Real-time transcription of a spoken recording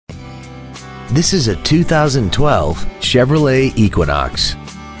This is a 2012 Chevrolet Equinox.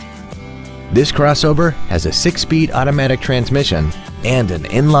 This crossover has a 6-speed automatic transmission and an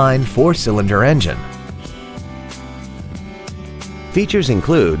inline 4-cylinder engine. Features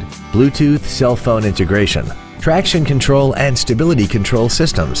include Bluetooth cell phone integration, traction control and stability control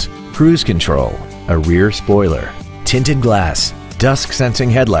systems, cruise control, a rear spoiler, tinted glass, dusk sensing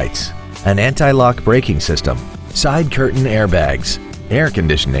headlights, an anti-lock braking system, side curtain airbags, air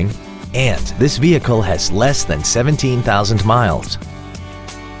conditioning, and this vehicle has less than 17,000 miles.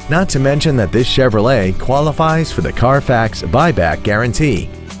 Not to mention that this Chevrolet qualifies for the Carfax buyback guarantee.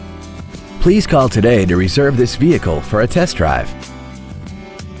 Please call today to reserve this vehicle for a test drive.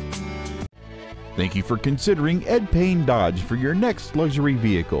 Thank you for considering EdPayneDodge for your next luxury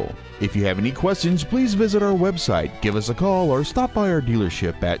vehicle. If you have any questions, please visit our website, give us a call, or stop by our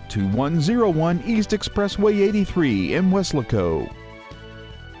dealership at 2101 East Expressway 83 in Weslaco.